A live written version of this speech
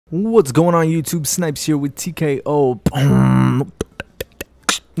What's going on YouTube? Snipes here with TKO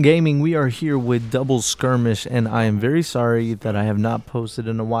Gaming. We are here with Double Skirmish, and I am very sorry that I have not posted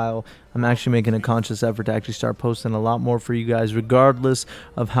in a while. I'm actually making a conscious effort to actually start posting a lot more for you guys, regardless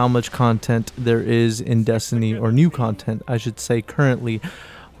of how much content there is in Destiny, or new content I should say. Currently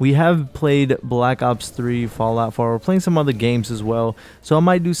we have played Black Ops 3, Fallout 4. We're playing some other games as well, so I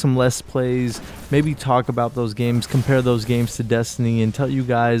might do some Let's Plays, maybe talk about those games, compare those games to Destiny, and tell you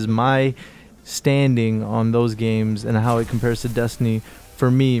guys my standing on those games and how it compares to Destiny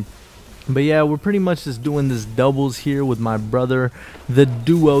for me. But yeah, we're pretty much just doing this doubles here with my brother, the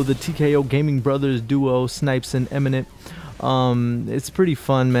duo, the TKO Gaming Brothers duo, Snipes and Eminent. It's pretty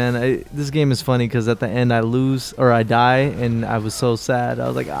fun, man. This game is funny because at the end I lose or I die, and I was so sad. I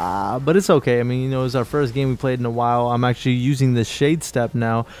was like, but it's okay. I mean, you know, it's our first game we played in a while. I'm actually using the Shade Step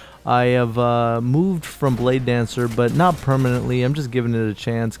now. I have moved from Blade Dancer, but not permanently. I'm just giving it a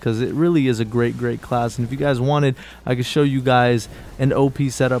chance because it really is a great class. And if you guys wanted, I could show you guys an OP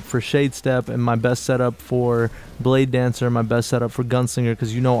setup for Shade Step and my best setup for Blade Dancer, my best setup for Gunslinger,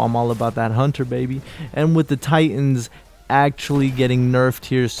 because you know I'm all about that Hunter, baby. And with the Titans actually getting nerfed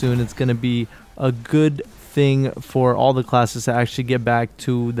here soon, it's going to be a good thing for all the classes to actually get back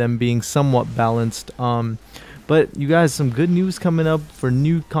to them being somewhat balanced. But you guys, some good news coming up for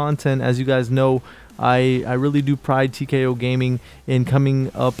new content. As you guys know, I really do pride TKO Gaming in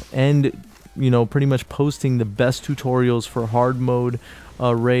coming up and, you know, pretty much posting the best tutorials for hard mode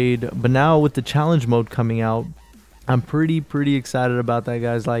raid. But now with the challenge mode coming out, I'm pretty excited about that,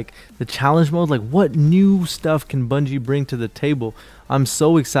 guys. Like the challenge mode, like what new stuff can Bungie bring to the table? I'm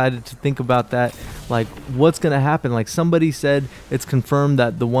so excited to think about that. Like what's gonna happen? Like somebody said it's confirmed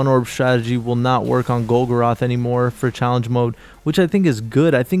that the one orb strategy will not work on Golgoroth anymore for challenge mode, which I think is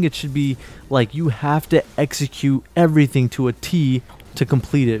good. I think it should be like you have to execute everything to a T to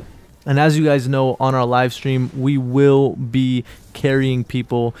complete it. And as you guys know, on our live stream, we will be carrying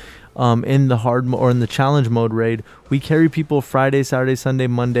people in the hard mode or in the challenge mode raid. We carry people Friday, Saturday, Sunday,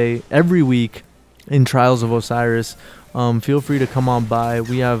 Monday, every week in Trials of Osiris. Feel free to come on by.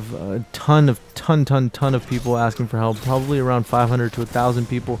 We have a ton of people asking for help, probably around 500 to 1,000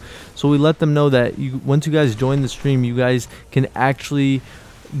 people. So we let them know that once you guys join the stream, you guys can actually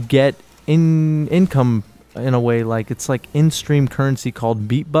get income in a way. Like it's like in-stream currency called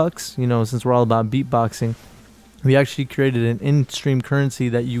beatbucks. You know, since we're all about beatboxing, we actually created an in-stream currency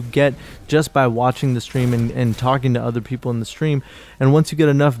that you get just by watching the stream and talking to other people in the stream. And once you get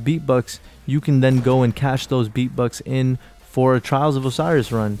enough beatbucks, you can then go and cash those beatbucks in for a Trials of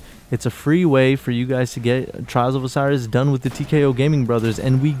Osiris run. It's a free way for you guys to get Trials of Osiris done with the TKO Gaming Brothers,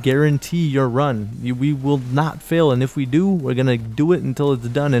 and we guarantee your run. We will not fail, and if we do, we're gonna do it until it's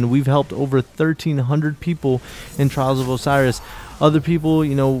done. And we've helped over 1,300 people in Trials of Osiris. Other people,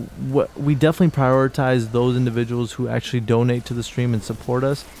 you know, we definitely prioritize those individuals who actually donate to the stream and support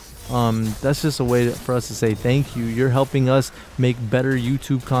us. That's just a way for us to say thank you. You're helping us make better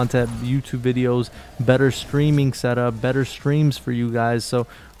YouTube content, YouTube videos, better streaming setup, better streams for you guys. So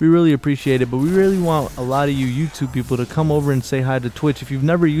we really appreciate it. But we really want a lot of you YouTube people to come over and say hi to Twitch. If you've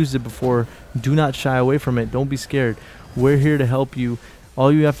never used it before, do not shy away from it. Don't be scared. We're here to help you.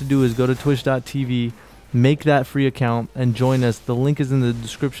 All you have to do is go to twitch.tv, make that free account, and join us. The link is in the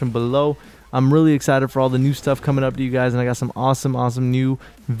description below. I'm really excited for all the new stuff coming up to you guys, and I got some awesome new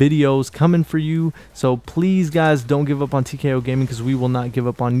videos coming for you. So please, guys, don't give up on TKO Gaming, because we will not give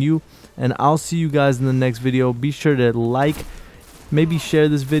up on you. And I'll see you guys in the next video. Be sure to like, maybe share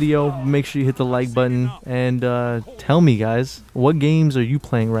this video, make sure you hit the like button, and tell me, guys, what games are you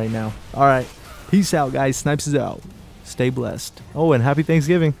playing right now? All right, peace out, guys. Snipes is out. Stay blessed. Oh, and happy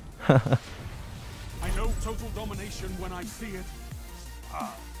Thanksgiving. I know total domination when I see it.